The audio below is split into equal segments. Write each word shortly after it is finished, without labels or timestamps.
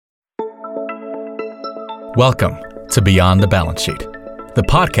Welcome to Beyond the Balance Sheet, the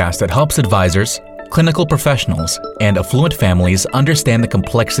podcast that helps advisors, clinical professionals, and affluent families understand the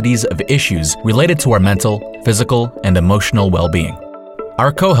complexities of issues related to our mental, physical, and emotional well-being.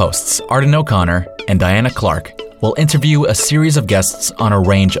 Our co-hosts, Arden O'Connor and Diana Clark, will interview a series of guests on a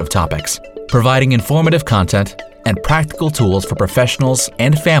range of topics, providing informative content and practical tools for professionals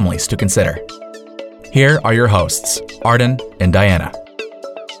and families to consider. Here are your hosts, Arden and Diana.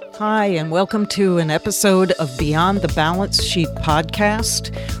 Hi, and welcome to an episode of Beyond the Balance Sheet podcast.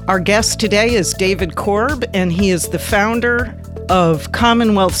 Our guest today is David Korb, and he is the founder of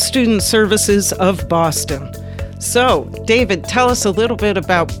Commonwealth Student Services of Boston. So, David, tell us a little bit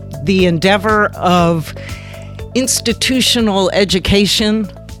about the endeavor of institutional education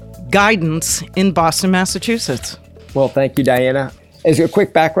guidance in Boston, Massachusetts. Well, thank you, Diana. As a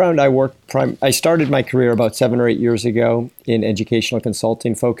quick background, I started my career about 7 or 8 years ago in educational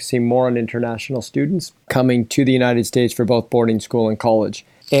consulting, focusing more on international students coming to the United States for both boarding school and college.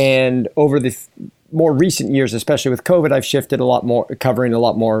 And over the more recent years, especially with COVID, I've shifted a lot more, covering a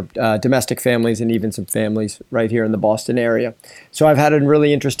lot more domestic families and even some families right here in the Boston area. So I've had a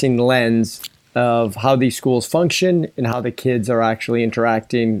really interesting lens of how these schools function and how the kids are actually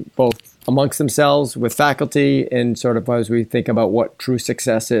interacting both amongst themselves, with faculty, and sort of as we think about what true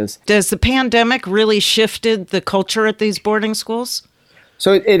success is. Does the pandemic really shifted the culture at these boarding schools?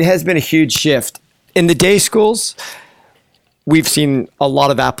 So it has been a huge shift. In the day schools, we've seen a lot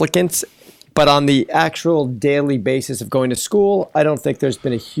of applicants, but on the actual daily basis of going to school, I don't think there's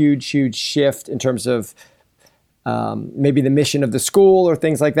been a huge shift in terms of maybe the mission of the school or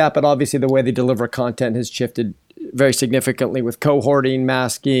things like that, but obviously the way they deliver content has shifted very significantly with cohorting,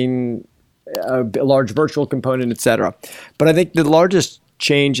 masking, a large virtual component, et cetera. But I think the largest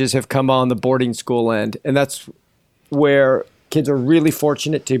changes have come on the boarding school end, and that's where kids are really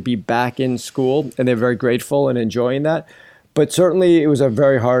fortunate to be back in school, and they're very grateful and enjoying that. But certainly it was a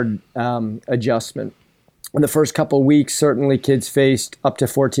very hard adjustment. In the first couple of weeks, certainly kids faced up to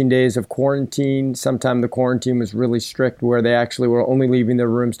 14 days of quarantine. Sometimes the quarantine was really strict where they actually were only leaving their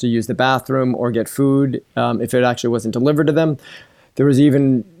rooms to use the bathroom or get food if it actually wasn't delivered to them. There was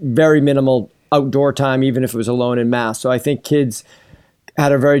even very minimal outdoor time, even if it was alone in mass. So I think kids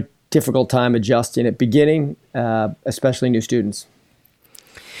had a very difficult time adjusting at beginning, especially new students.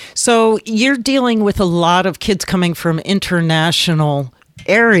 So you're dealing with a lot of kids coming from international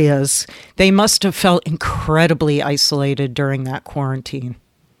areas. They must have felt incredibly isolated during that quarantine.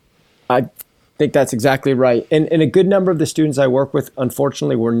 I think that's exactly right. And a good number of the students I work with,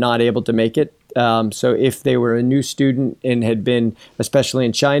 unfortunately, were not able to make it. So if they were a new student and had been, especially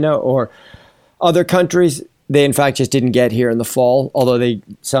in China or other countries, they in fact just didn't get here in the fall, although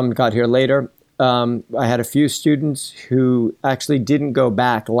some got here later. I had a few students who actually didn't go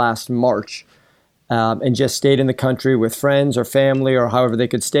back last March and just stayed in the country with friends or family or however they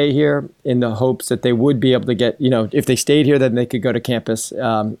could stay here in the hopes that they would be able to get, if they stayed here, then they could go to campus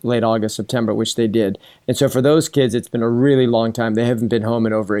late August, September, which they did. And so for those kids, it's been a really long time. They haven't been home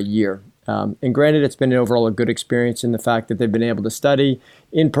in over a year. And granted, it's been overall a good experience in the fact that they've been able to study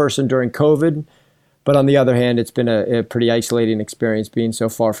in person during COVID. But on the other hand, it's been a pretty isolating experience being so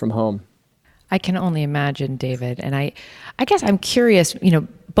far from home. I can only imagine, David. And I guess I'm curious,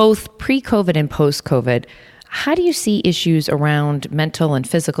 both pre-COVID and post-COVID, how do you see issues around mental and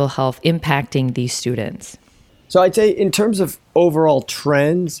physical health impacting these students? So I'd say in terms of overall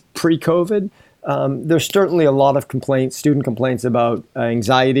trends pre-COVID, there's certainly a lot of student complaints about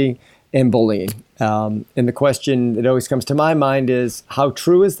anxiety and bullying. And the question that always comes to my mind is, how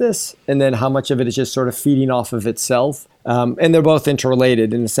true is this? And then how much of it is just sort of feeding off of itself? And they're both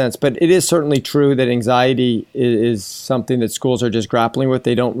interrelated in a sense, but it is certainly true that anxiety is something that schools are just grappling with.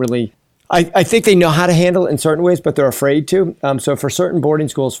 They don't really, I think they know how to handle it in certain ways, but they're afraid to. So for certain boarding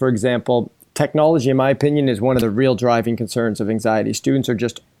schools, for example, technology, in my opinion, is one of the real driving concerns of anxiety. Students are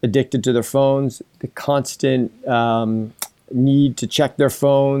just addicted to their phones, the constant need to check their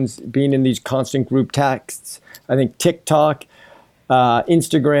phones, being in these constant group texts. I think TikTok,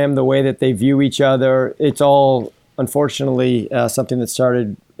 Instagram, the way that they view each other, it's all unfortunately something that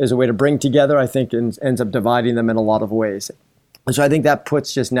started as a way to bring together, I think, and ends up dividing them in a lot of ways. And so I think that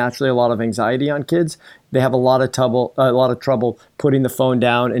puts just naturally a lot of anxiety on kids. They have a lot of trouble putting the phone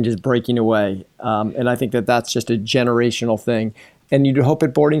down and just breaking away. And I think that that's just a generational thing. And you'd hope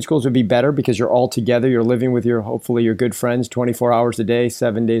at boarding schools would be better because you're all together. You're living with hopefully your good friends 24 hours a day,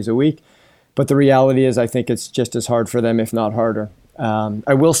 7 days a week. But the reality is I think it's just as hard for them, if not harder.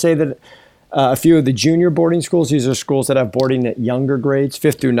 I will say that a few of the junior boarding schools, these are schools that have boarding at younger grades,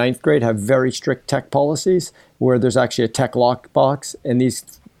 5th through 9th grade, have very strict tech policies where there's actually a tech lockbox. And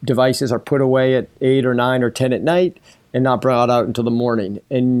these devices are put away at 8 or 9 or 10 at night and not brought out until the morning.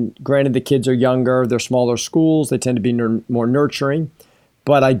 And granted, the kids are younger, they're smaller schools, they tend to be more nurturing.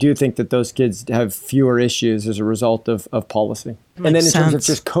 But I do think that those kids have fewer issues as a result of policy. And then in terms of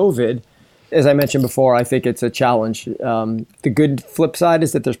just COVID, as I mentioned before, I think it's a challenge. The good flip side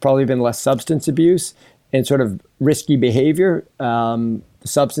is that there's probably been less substance abuse and sort of risky behavior.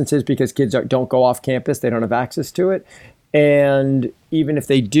 Substances, because kids don't go off campus, they don't have access to it. And even if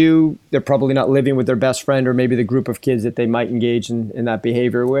they do, they're probably not living with their best friend or maybe the group of kids that they might engage in that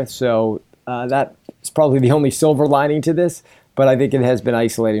behavior with. So that is probably the only silver lining to this, but I think it has been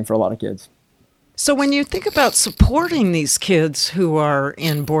isolating for a lot of kids. So when you think about supporting these kids who are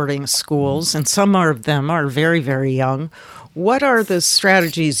in boarding schools, and some of them are very, very young, what are the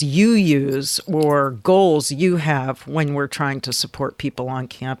strategies you use or goals you have when we're trying to support people on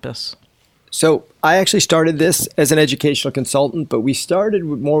campus? So I actually started this as an educational consultant, but we started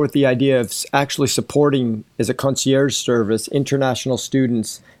more with the idea of actually supporting as a concierge service international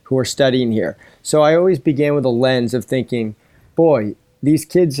students who are studying here. So I always began with a lens of thinking, boy, these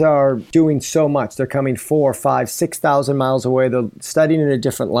kids are doing so much. They're coming 4,000, 5,000, 6,000 miles away. They're studying in a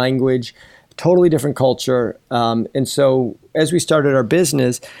different language, totally different culture. And so as we started our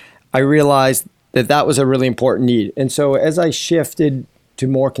business, I realized that was a really important need. And so as I shifted to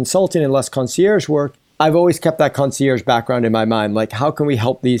more consulting and less concierge work, I've always kept that concierge background in my mind. Like, how can we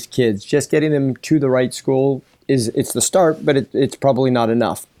help these kids? Just getting them to the right school it's the start, but it's probably not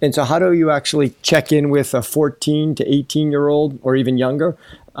enough. And so how do you actually check in with a 14 to 18-year-old or even younger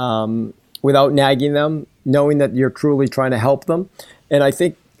without nagging them, knowing that you're truly trying to help them? And I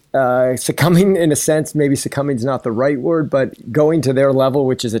think succumbing, in a sense, maybe succumbing is not the right word, but going to their level,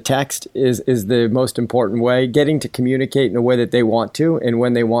 which is a text, is the most important way. Getting to communicate in a way that they want to and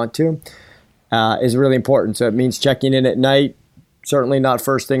when they want to is really important. So it means checking in at night, certainly not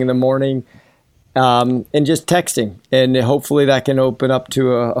first thing in the morning, and just texting. And hopefully that can open up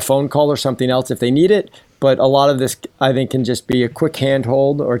to a phone call or something else if they need it. But a lot of this, I think, can just be a quick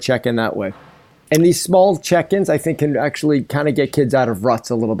handhold or check-in that way. And these small check-ins, I think, can actually kind of get kids out of ruts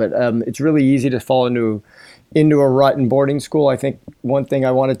a little bit. It's really easy to fall into a rut in boarding school. I think one thing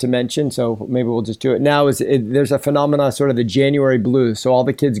I wanted to mention, so maybe we'll just do it now, is there's a phenomenon, sort of the January blues. So all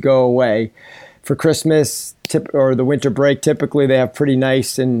the kids go away for Christmas or the winter break. Typically, they have pretty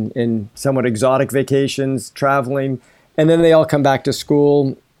nice and somewhat exotic vacations, traveling. And then they all come back to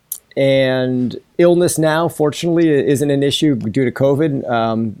school. And illness now, fortunately, isn't an issue due to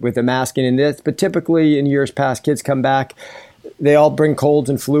COVID with the masking and this. But typically in years past, kids come back. They all bring colds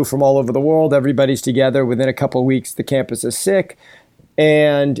and flu from all over the world. Everybody's together. Within a couple of weeks, the campus is sick.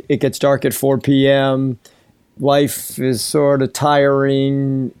 And it gets dark at 4 p.m. Life is sort of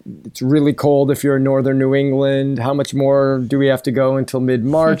tiring. It's really cold if you're in northern New England. How much more do we have to go until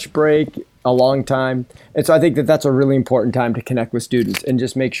mid-March break? A long time. And so I think that's a really important time to connect with students and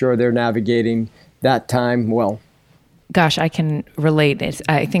just make sure they're navigating that time well. Gosh, I can relate,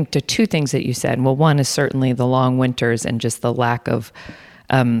 I think, to two things that you said. Well, one is certainly the long winters and just the lack of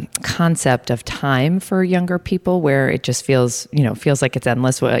concept of time for younger people, where it just feels like it's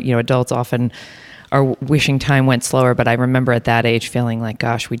endless. Adults often are wishing time went slower, but I remember at that age feeling like,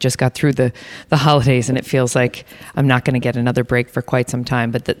 gosh, we just got through the holidays and it feels like I'm not going to get another break for quite some time.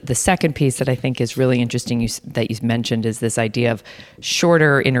 But the second piece that I think is really interesting that you mentioned is this idea of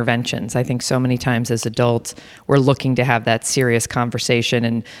shorter interventions. I think so many times as adults, we're looking to have that serious conversation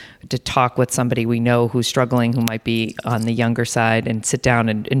and to talk with somebody we know who's struggling, who might be on the younger side, and sit down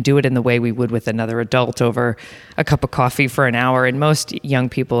and do it in the way we would with another adult over a cup of coffee for an hour. And most young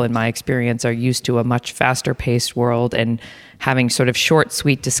people, in my experience, are used to a much faster paced world and having sort of short,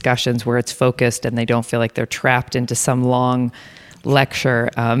 sweet discussions where it's focused and they don't feel like they're trapped into some long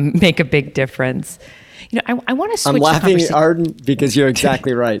lecture, make a big difference. I want to switch. I'm laughing, Arden, because you're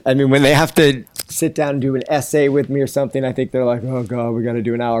exactly right. I mean, when they have to sit down and do an essay with me or something, I think they're like, oh God, we got to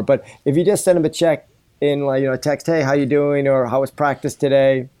do an hour. But if you just send them a check in, like, text, hey, how you doing? Or how was practice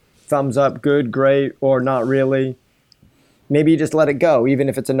today? Thumbs up, good, great, or not really. Maybe you just let it go, even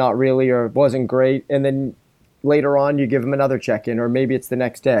if it's a not really or wasn't great. And then later on, you give them another check-in, or maybe it's the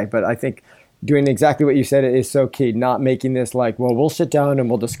next day. But I think doing exactly what you said is so key, not making this like, well, we'll sit down and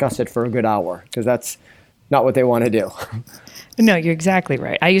we'll discuss it for a good hour, because that's not what they want to do. No, you're exactly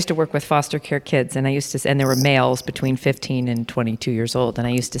right. I used to work with foster care kids, and there were males between 15 and 22 years old. And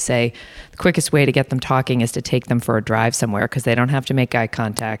I used to say the quickest way to get them talking is to take them for a drive somewhere, because they don't have to make eye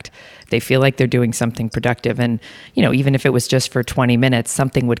contact. They feel like they're doing something productive. And, even if it was just for 20 minutes,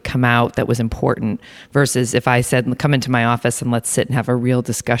 something would come out that was important, versus if I said, come into my office and let's sit and have a real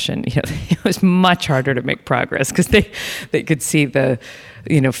discussion. It was much harder to make progress because they could see the,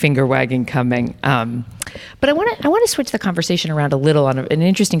 finger wagging coming. But I want to switch the conversation around a little on an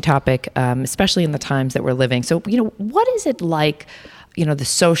interesting topic, especially in the times that we're living. So, what is it like, the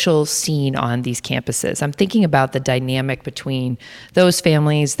social scene on these campuses? I'm thinking about the dynamic between those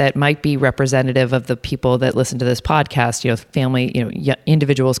families that might be representative of the people that listen to this podcast, family,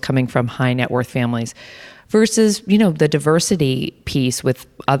 individuals coming from high net worth families, versus, the diversity piece with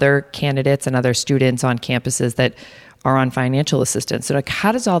other candidates and other students on campuses that are on financial assistance. So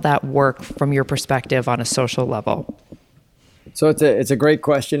how does all that work from your perspective on a social level? So it's a great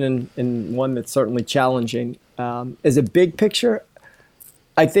question and one that's certainly challenging. As a big picture,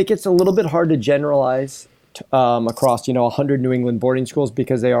 I think it's a little bit hard to generalize across 100 New England boarding schools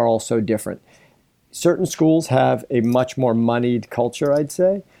because they are all so different. Certain schools have a much more moneyed culture, I'd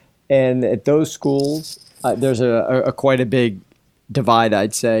say, and at those schools there's a quite a big divide,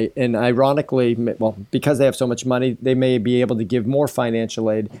 I'd say. And ironically, because they have so much money, they may be able to give more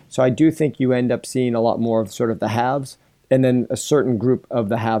financial aid. So I do think you end up seeing a lot more of sort of the haves and then a certain group of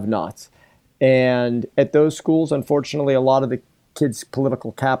the have-nots. And at those schools, unfortunately, a lot of the kids'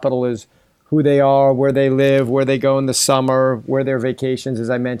 political capital is who they are, where they live, where they go in the summer, where their vacations. As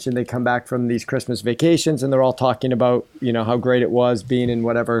I mentioned, they come back from these Christmas vacations and they're all talking about, how great it was being in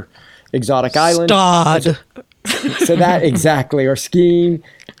whatever exotic island. Stod. So that exactly, or skiing.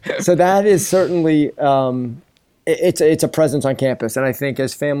 So that is certainly, it's a presence on campus. And I think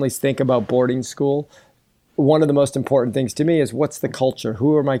as families think about boarding school, one of the most important things to me is what's the culture?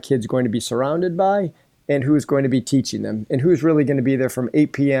 Who are my kids going to be surrounded by? And who's going to be teaching them? And who's really going to be there from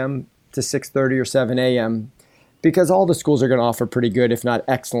 8 p.m. to 6:30 or 7 a.m.? Because all the schools are going to offer pretty good, if not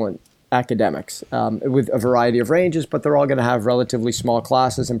excellent, academics with a variety of ranges, but they're all going to have relatively small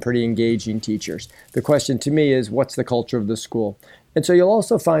classes and pretty engaging teachers. The question to me is, what's the culture of the school? And so you'll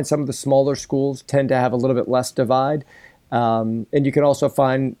also find some of the smaller schools tend to have a little bit less divide. And you can also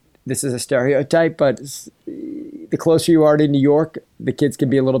find, this is a stereotype, but the closer you are to New York, the kids can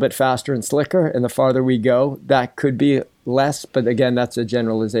be a little bit faster and slicker. And the farther we go, that could be less. But again, that's a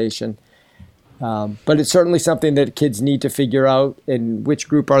generalization. But it's certainly something that kids need to figure out, in which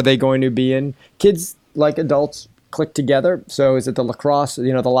group are they going to be in. Kids, like adults, click together. So is it the lacrosse,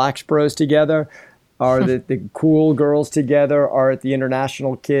 the Lax Bros together? Are the cool girls together? Are it the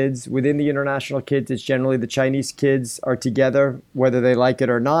international kids? Within the international kids, it's generally the Chinese kids are together, whether they like it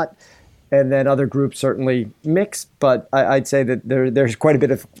or not. And then other groups certainly mix, but I'd say that there's quite a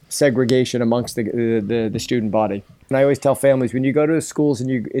bit of segregation amongst the student body. And I always tell families, when you go to schools and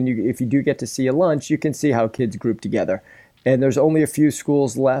if you do get to see a lunch, you can see how kids group together. And there's only a few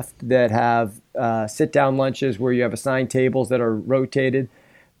schools left that have sit-down lunches where you have assigned tables that are rotated.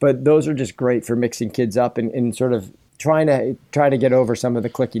 But those are just great for mixing kids up and sort of trying to get over some of the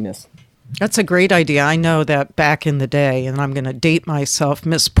clickiness. That's a great idea. I know that back in the day, and I'm going to date myself,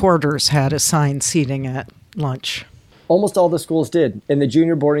 Miss Porter's had assigned seating at lunch. Almost all the schools did, and the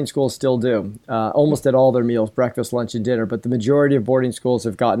junior boarding schools still do. Almost at all their meals, breakfast, lunch, and dinner. But the majority of boarding schools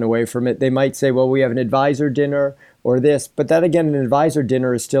have gotten away from it. They might say, well, we have an advisor dinner or this. But that, again, an advisor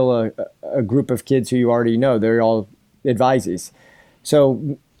dinner is still a group of kids who you already know. They're all advisees.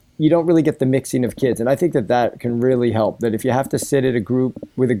 So you don't really get the mixing of kids. And I think that can really help. That if you have to sit at a group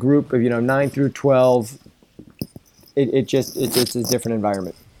of 9 through 12, it's a different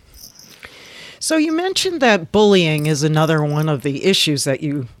environment. So you mentioned that bullying is another one of the issues that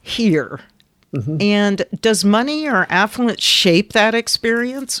you hear. Mm-hmm. And does money or affluence shape that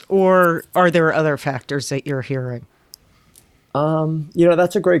experience, or are there other factors that you're hearing?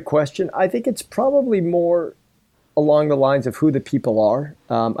 That's a great question. I think it's probably more along the lines of who the people are.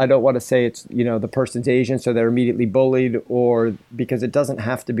 I don't want to say it's, the person's Asian, so they're immediately bullied, or because it doesn't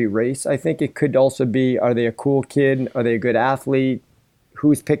have to be race. I think it could also be, are they a cool kid? Are they a good athlete?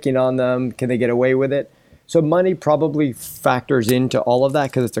 Who's picking on them? Can they get away with it? So money probably factors into all of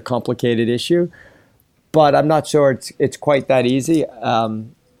that because it's a complicated issue. But I'm not sure it's quite that easy.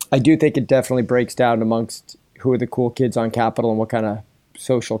 I do think it definitely breaks down amongst who are the cool kids on Capitol and what kind of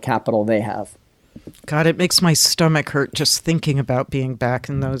social capital they have. God, it makes my stomach hurt just thinking about being back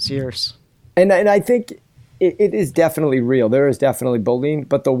in those years. And I think it is definitely real. There is definitely bullying,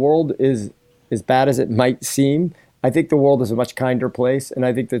 but the world is, as bad as it might seem, I think the world is a much kinder place, and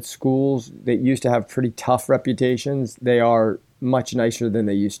I think that schools that used to have pretty tough reputations, they are much nicer than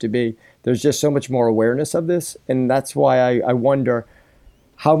they used to be. There's just so much more awareness of this, and that's why I wonder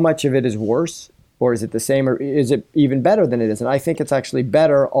how much of it is worse, or is it the same, or is it even better than it is? And I think it's actually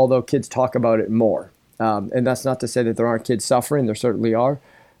better, although kids talk about it more. And that's not to say that there aren't kids suffering, there certainly are.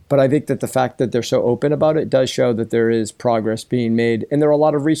 But I think that the fact that they're so open about it does show that there is progress being made. And there are a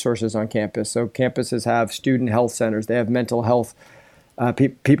lot of resources on campus. So campuses have student health centers. They have mental health,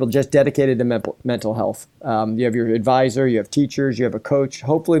 people just dedicated to mental health. You have your advisor, you have teachers, you have a coach.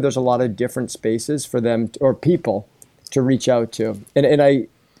 Hopefully there's a lot of different spaces for them or people to reach out to. And I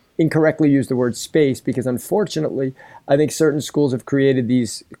incorrectly use the word space because unfortunately, I think certain schools have created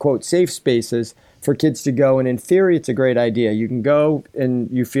these, quote, safe spaces for kids to go. And in theory, it's a great idea. You can go and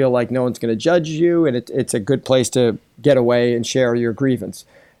you feel like no one's going to judge you, and it's a good place to get away and share your grievance.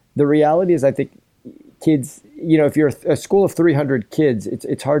 The reality is, I think kids, if you're a school of 300 kids,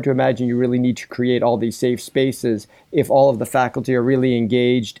 it's hard to imagine you really need to create all these safe spaces if all of the faculty are really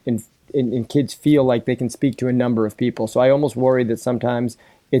engaged and kids feel like they can speak to a number of people. So I almost worry that sometimes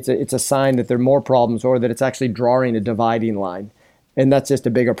it's a sign that there are more problems, or that it's actually drawing a dividing line. And that's just a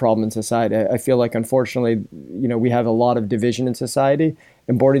bigger problem in society. I feel like, unfortunately, we have a lot of division in society,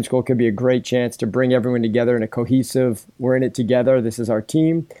 and boarding school could be a great chance to bring everyone together in a cohesive, we're in it together, this is our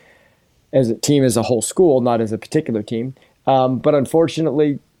team, as a whole school, not as a particular team. But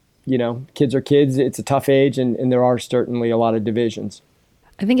unfortunately, kids are kids, it's a tough age, and there are certainly a lot of divisions.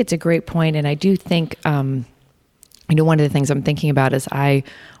 I think it's a great point, and I do think, one of the things I'm thinking about is I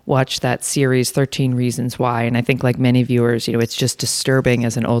watched that series 13 Reasons Why, and I think like many viewers, it's just disturbing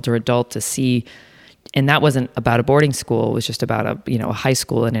as an older adult to see, and that wasn't about a boarding school, it was just about a high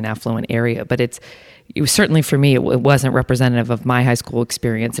school in an affluent area, but it was certainly for me, it wasn't representative of my high school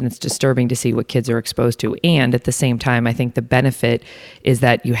experience, and it's disturbing to see what kids are exposed to. And at the same time, I think the benefit is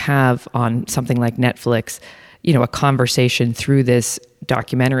that you have on something like Netflix, a conversation through this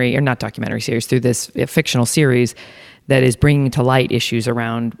documentary, or not documentary series, through this fictional series that is bringing to light issues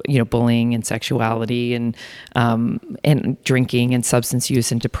around, bullying and sexuality and drinking and substance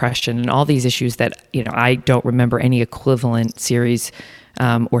use and depression and all these issues that, I don't remember any equivalent series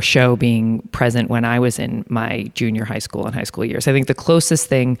or show being present when I was in my junior high school and high school years. I think the closest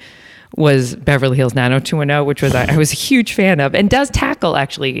thing was Beverly Hills 90210, which was I was a huge fan of, and does tackle,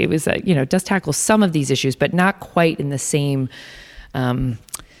 actually, it was does tackle some of these issues, but not quite in the same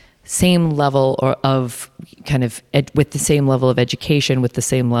level of kind of with the same level of education, with the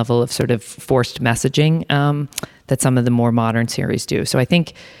same level of sort of forced messaging that some of the more modern series do. So I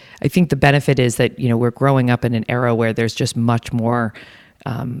think the benefit is that we're growing up in an era where there's just much more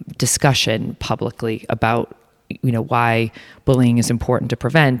discussion publicly about why bullying is important to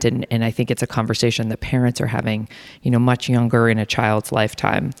prevent. And I think it's a conversation that parents are having, much younger in a child's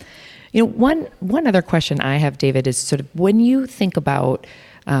lifetime. One other question I have, David, is sort of when you think about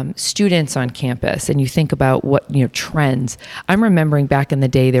students on campus and you think about what, trends. I'm remembering back in the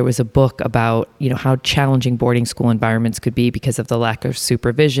day, there was a book about, how challenging boarding school environments could be because of the lack of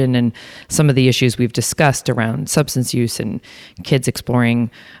supervision and some of the issues we've discussed around substance use and kids exploring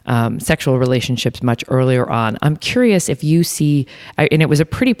sexual relationships much earlier on. I'm curious if you see, and it was a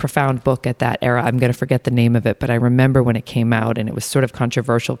pretty profound book at that era. I'm going to forget the name of it, but I remember when it came out, and it was sort of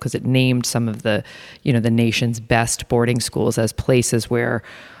controversial because it named some of the, the nation's best boarding schools as places where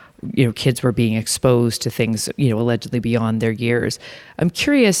kids were being exposed to things, allegedly beyond their years. I'm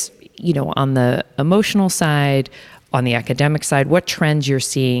curious, on the emotional side, on the academic side, what trends you're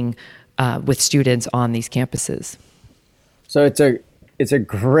seeing with students on these campuses. So it's a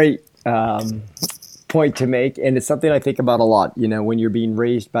great point to make, and it's something I think about a lot. When you're being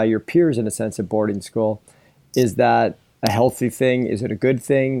raised by your peers in a sense at boarding school, is that a healthy thing? Is it a good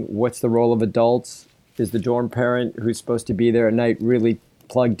thing? What's the role of adults? Is the dorm parent who's supposed to be there at night really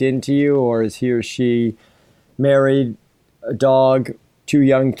plugged into you, or is he or she married, a dog, 2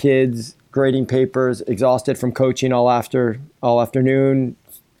 young kids, grading papers, exhausted from coaching all afternoon,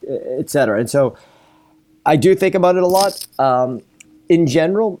 etc.? And so I do think about it a lot. In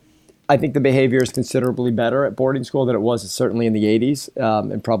general, I think the behavior is considerably better at boarding school than it was certainly in the 80s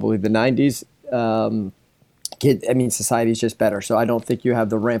and probably the 90s. Society is just better. So I don't think you have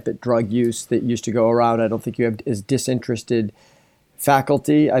the rampant drug use that used to go around. I don't think you have as disinterested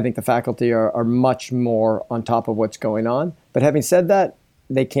faculty. I think the faculty are much more on top of what's going on. But having said that,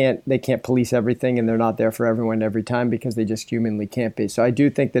 they can't police everything, and they're not there for everyone every time because they just humanly can't be. So I do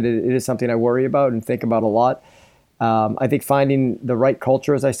think that it is something I worry about and think about a lot. I think finding the right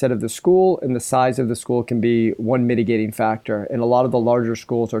culture, as I said, of the school and the size of the school can be one mitigating factor. And a lot of the larger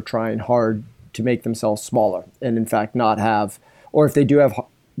schools are trying hard to make themselves smaller, and in fact not have, or if they do have,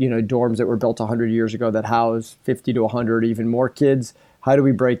 dorms that were built 100 years ago that house 50 to 100, even more kids, how do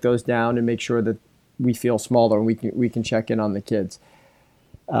we break those down and make sure that we feel smaller and we can check in on the kids?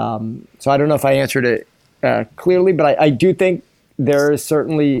 So I don't know if I answered it clearly, but I do think there is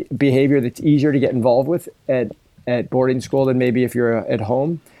certainly behavior that's easier to get involved with at boarding school than maybe if you're at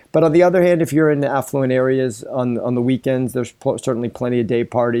home. But on the other hand, if you're in affluent areas on the weekends, there's certainly plenty of day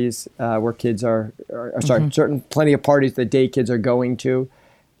parties where kids plenty of parties that day kids are going to.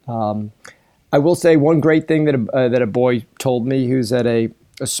 I will say one great thing that a boy told me who's at a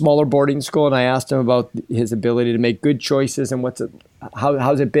smaller boarding school, and I asked him about his ability to make good choices and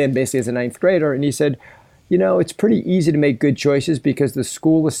how's it been basically as a ninth grader, and he said, it's pretty easy to make good choices because the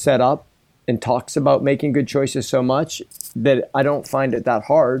school is set up and talks about making good choices so much that I don't find it that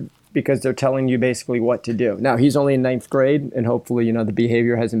hard because they're telling you basically what to do. Now, he's only in ninth grade, and hopefully, the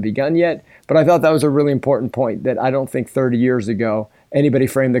behavior hasn't begun yet. But I thought that was a really important point that I don't think 30 years ago anybody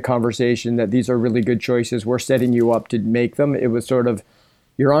framed the conversation that these are really good choices. We're setting you up to make them. It was sort of,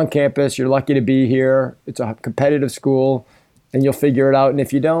 you're on campus, you're lucky to be here. It's a competitive school, and you'll figure it out. And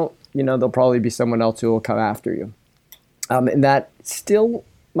if you don't, there'll probably be someone else who will come after you. And that still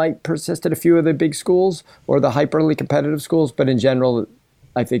might persist at a few of the big schools or the hyperly competitive schools, but in general,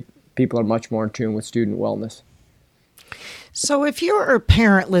 I think people are much more in tune with student wellness. So if you're a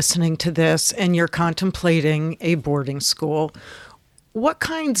parent listening to this and you're contemplating a boarding school, what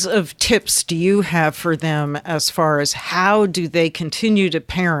kinds of tips do you have for them as far as how do they continue to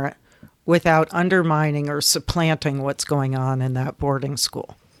parent without undermining or supplanting what's going on in that boarding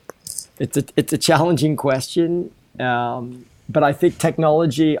school? It's a challenging question. But I think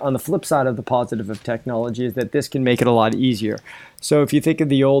technology, on the flip side of the positive of technology, is that this can make it a lot easier. So if you think of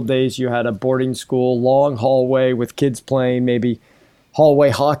the old days, you had a boarding school, long hallway with kids playing, maybe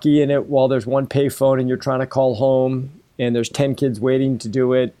hallway hockey in it while there's one payphone and you're trying to call home and there's 10 kids waiting to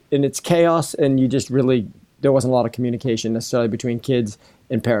do it. And it's chaos, and there wasn't a lot of communication necessarily between kids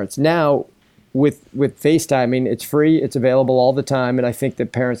and parents. Now, with FaceTiming, it's free, it's available all the time, and I think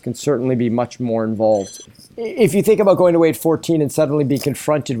that parents can certainly be much more involved. If you think about going away at 14 and suddenly being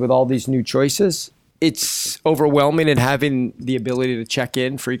confronted with all these new choices, it's overwhelming, and having the ability to check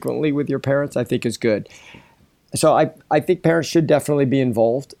in frequently with your parents, I think, is good. So I think parents should definitely be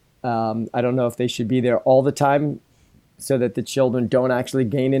involved. I don't know if they should be there all the time so that the children don't actually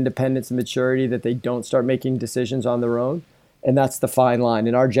gain independence and maturity, that they don't start making decisions on their own. And that's the fine line.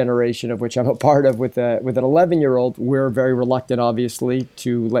 In our generation, of which I'm a part of, with an 11-year-old, we're very reluctant, obviously,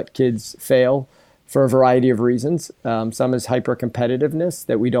 to let kids fail for a variety of reasons. Some is hyper-competitiveness,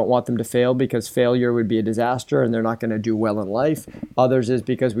 that we don't want them to fail because failure would be a disaster and they're not going to do well in life. Others is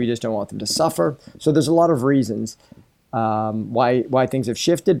because we just don't want them to suffer. So there's a lot of reasons why things have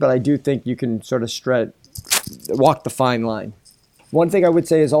shifted, but I do think you can sort of walk the fine line. One thing I would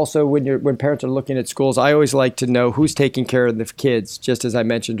say is also when parents are looking at schools, I always like to know who's taking care of the kids, just as I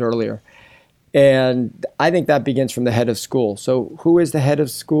mentioned earlier. And I think that begins from the head of school. So who is the head of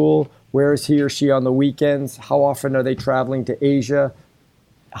school? Where is he or she on the weekends? How often are they traveling to Asia?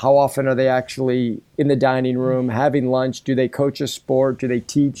 How often are they actually in the dining room having lunch? Do they coach a sport? Do they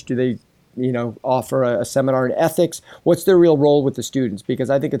teach? Do they offer a seminar in ethics? What's their real role with the students? Because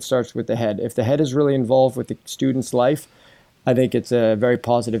I think it starts with the head. If the head is really involved with the student's life, I think it's a very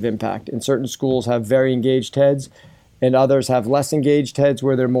positive impact. And certain schools have very engaged heads, and others have less engaged heads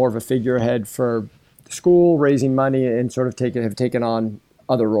where they're more of a figurehead for the school, raising money, and sort of have taken on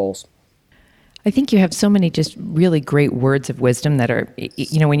other roles. I think you have so many just really great words of wisdom that are,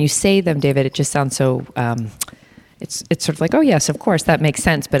 when you say them, David, it just sounds so, it's sort of like, oh yes, of course, that makes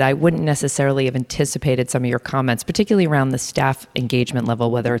sense. But I wouldn't necessarily have anticipated some of your comments, particularly around the staff engagement level,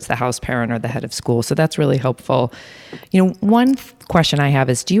 whether it's the house parent or the head of school. So that's really helpful. One question I have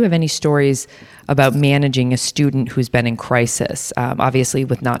is, do you have any stories about managing a student who's been in crisis? Obviously,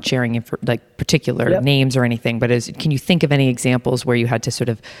 with not sharing particular names or anything, but can you think of any examples where you had to sort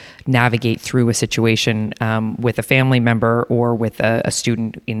of navigate through a situation with a family member or with a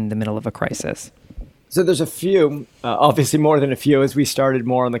student in the middle of a crisis? So there's a few, obviously more than a few, as we started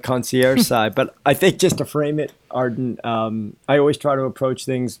more on the concierge side. But I think just to frame it, Arden, I always try to approach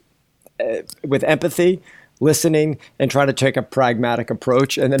things with empathy, listening, and try to take a pragmatic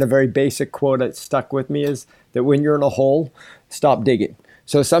approach. And then a very basic quote that stuck with me is that when you're in a hole, stop digging.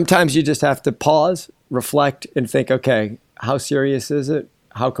 So sometimes you just have to pause, reflect, and think, okay, how serious is it?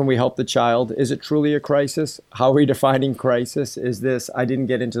 How can we help the child? Is it truly a crisis? How are we defining crisis? Is this, I didn't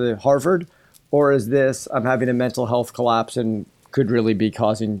get into Harvard? Or is this, I'm having a mental health collapse and could really be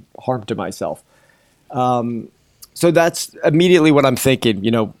causing harm to myself? So that's immediately what I'm thinking.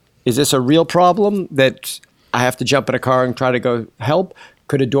 Is this a real problem that I have to jump in a car and try to go help?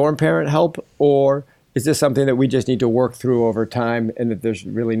 Could a dorm parent help? Or is this something that we just need to work through over time and that there's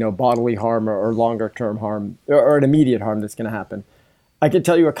really no bodily harm or longer term harm or an immediate harm that's going to happen? I could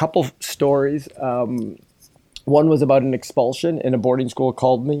tell you a couple stories. One was about an expulsion, and a boarding school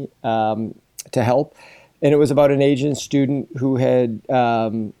called me to help. And it was about an Asian student who had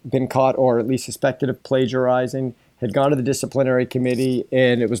been caught or at least suspected of plagiarizing, had gone to the disciplinary committee,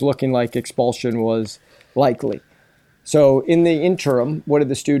 and it was looking like expulsion was likely. So in the interim, what did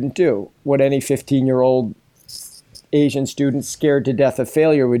the student do? What any 15-year-old Asian student scared to death of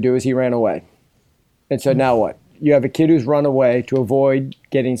failure would do is he ran away. And so now what? You have a kid who's run away to avoid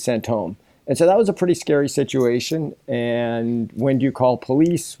getting sent home. And so that was a pretty scary situation. And when do you call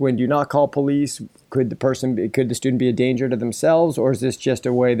police? When do you not call police? Could the student be a danger to themselves? Or is this just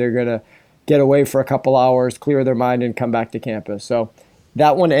a way they're going to get away for a couple hours, clear their mind, and come back to campus? So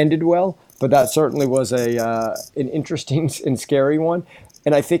that one ended well, but that certainly was an interesting and scary one.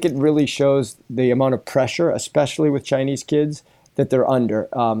 And I think it really shows the amount of pressure, especially with Chinese kids, that they're under.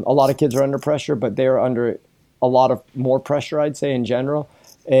 A lot of kids are under pressure, but they're under a lot of more pressure, I'd say, in general.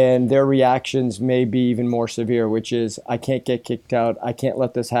 And their reactions may be even more severe, which is, I can't get kicked out. I can't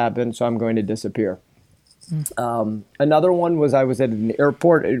let this happen, so I'm going to disappear. Another one was I was at an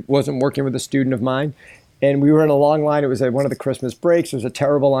airport. It wasn't working with a student of mine. And we were in a long line. It was at one of the Christmas breaks. There was a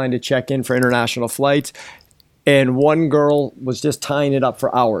terrible line to check in for international flights. And one girl was just tying it up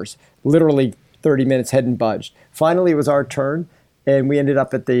for hours. Literally 30 minutes, hadn't budged. Finally, it was our turn. And we ended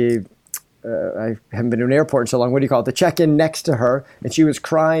up at the I haven't been to an airport in so long. What do you call it? The check-in next to her. And she was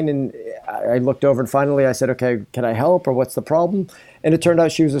crying. And I looked over and finally I said, okay, can I help or what's the problem? And it turned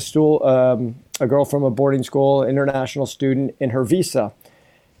out she was a girl from a boarding school, international student, and her visa.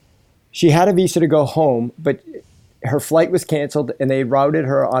 She had a visa to go home, but her flight was canceled and they routed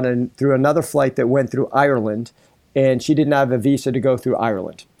her through another flight that went through Ireland. And she didn't have a visa to go through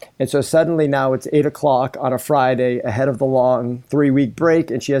Ireland. And so suddenly now it's 8 o'clock on a Friday ahead of the long 3-week break,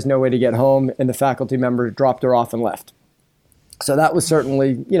 and she has no way to get home, and the faculty member dropped her off and left. So that was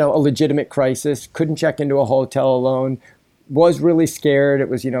certainly, a legitimate crisis. Couldn't check into a hotel alone. Was really scared. It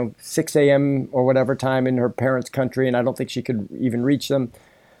was, 6 a.m. or whatever time in her parents' country, and I don't think she could even reach them.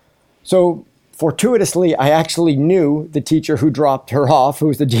 So fortuitously, I actually knew the teacher who dropped her off, who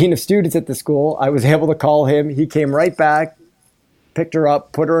was the dean of students at the school. I was able to call him. He came right back, picked her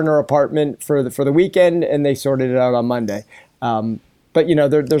up, put her in her apartment for the weekend, and they sorted it out on Monday. But,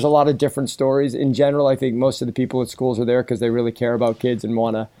 there's a lot of different stories. In general, I think most of the people at schools are there because they really care about kids and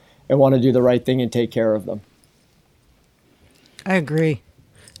want to do the right thing and take care of them. I agree.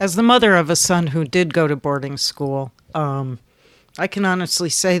 As the mother of a son who did go to boarding school, I can honestly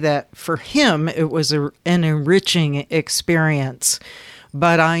say that for him, it was an enriching experience.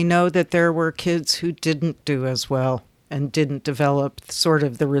 But I know that there were kids who didn't do as well and didn't develop sort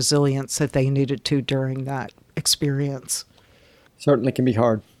of the resilience that they needed to during that experience. Certainly can be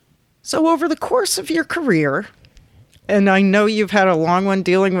hard. So over the course of your career, and I know you've had a long one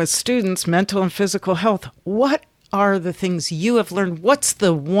dealing with students' mental and physical health, what are the things you have learned? What's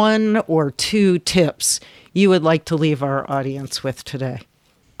the 1 or 2 tips you would like to leave our audience with today?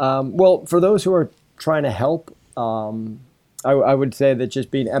 Well, for those who are trying to help, I would say that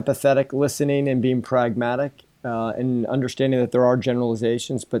just being empathetic, listening, and being pragmatic, and understanding that there are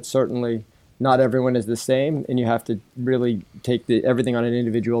generalizations, but certainly not everyone is the same, and you have to really take everything on an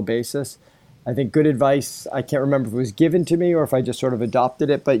individual basis. I think good advice, I can't remember if it was given to me or if I just sort of adopted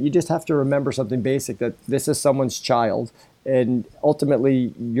it, but you just have to remember something basic, that this is someone's child, and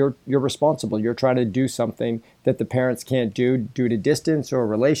ultimately you're responsible. You're trying to do something that the parents can't do due to distance or a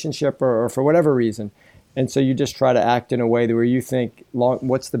relationship or for whatever reason. And so you just try to act in a way where you think,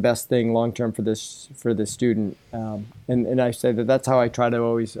 what's the best thing long-term for this student? And I say that's how I try to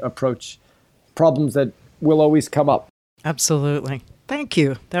always approach problems that will always come up. Absolutely. Thank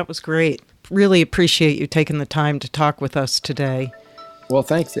you. That was great. Really appreciate you taking the time to talk with us today. Well,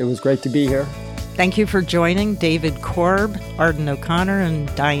 thanks. It was great to be here. Thank you for joining David Korb, Arden O'Connor,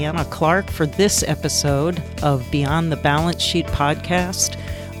 and Diana Clark for this episode of Beyond the Balance Sheet podcast.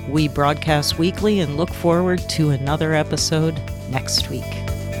 We broadcast weekly and look forward to another episode next week.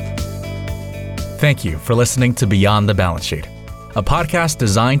 Thank you for listening to Beyond the Balance Sheet, a podcast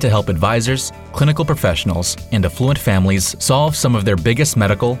designed to help advisors, clinical professionals, and affluent families solve some of their biggest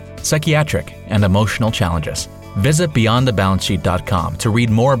medical, psychiatric, and emotional challenges. Visit beyondthebalancesheet.com to read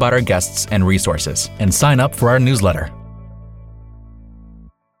more about our guests and resources, and sign up for our newsletter.